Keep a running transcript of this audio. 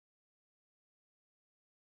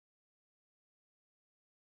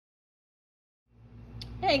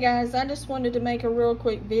Hey guys, I just wanted to make a real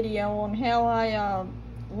quick video on how I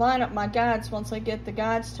line up my guides once I get the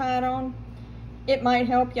guides tied on. It might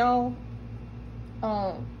help y'all.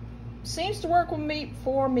 Seems to work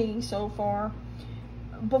for me so far.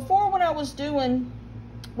 Before, what I was doing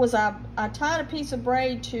was I tied a piece of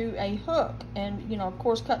braid to a hook and, of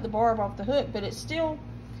course cut the barb off the hook, but it still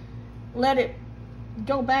let it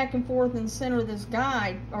go back and forth in the center of this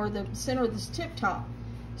guide, or the center of this tip top.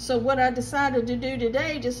 So what I decided to do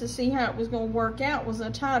today, just to see how it was going to work out, was I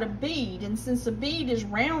tied a bead. And since the bead is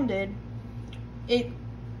rounded,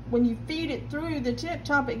 when you feed it through the tip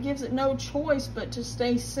top, it gives it no choice but to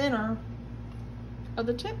stay center of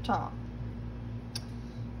the tip top.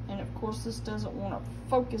 And of course this doesn't want to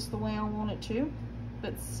focus the way I want it to,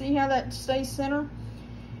 but see how that stays center?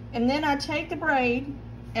 And then I take the braid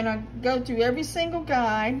and I go through every single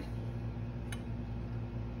guide,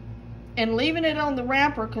 and leaving it on the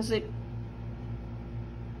wrapper because it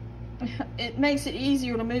makes it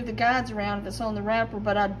easier to move the guides around if it's on the wrapper.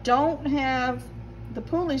 But I don't have the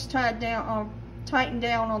pulleys tightened down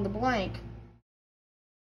on the blank.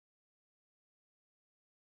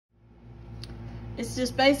 It's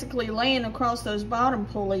just basically laying across those bottom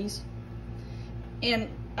pulleys, and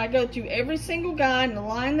I go through every single guide and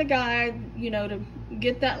align the guide, to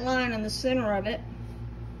get that line in the center of it,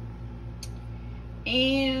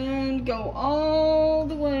 and go all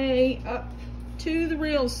the way up to the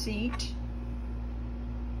reel seat.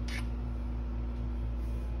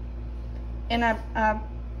 And I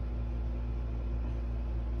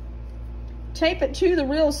tape it to the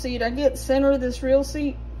reel seat. I get center of this reel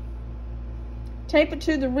seat, tape it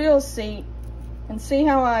to the reel seat, and see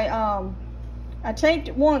how I taped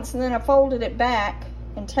it once and then I folded it back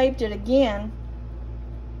and taped it again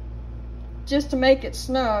just to make it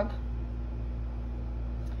snug.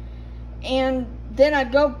 And then I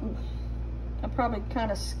probably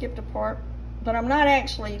kind of skipped a part, but I'm not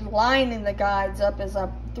actually lining the guides up as I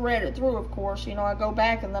thread it through, of course. I go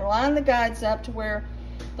back and then line the guides up to where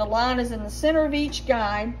the line is in the center of each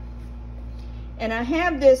guide. And I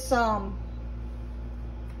have this, my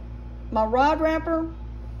rod wrapper,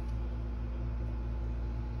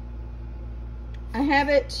 I have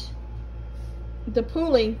the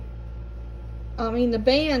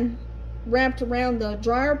band wrapped around the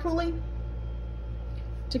dryer pulley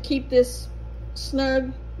to keep this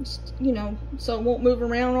snug, so it won't move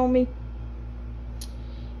around on me.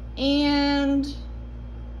 And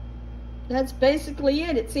that's basically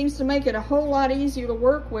it. It seems to make it a whole lot easier to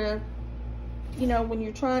work with, when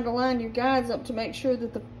you're trying to line your guides up, to make sure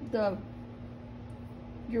that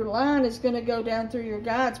your line is going to go down through your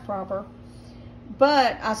guides proper.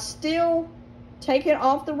 But I still take it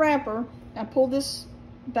off the wrapper. I pull this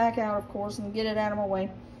back out, of course, and get it out of my way.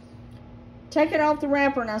 Take it off the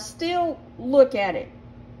wrapper, and I still look at it.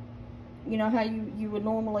 How you would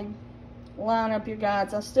normally line up your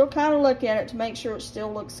guides. I still kind of look at it to make sure it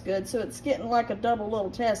still looks good. So it's getting like a double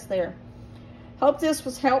little test there. Hope this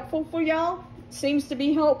was helpful for y'all. Seems to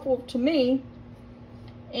be helpful to me.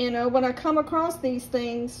 And when I come across these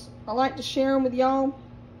things, I like to share them with y'all.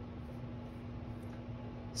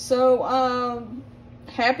 So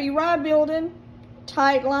happy rod building,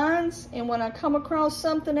 tight lines, and when I come across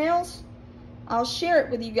something else, I'll share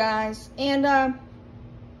it with you guys. And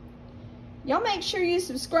y'all make sure you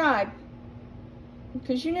subscribe,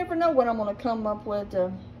 because you never know what I'm going to come up with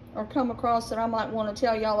or come across that I might want to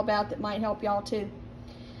tell y'all about that might help y'all too.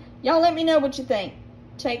 Y'all let me know what you think.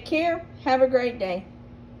 Take care. Have a great day.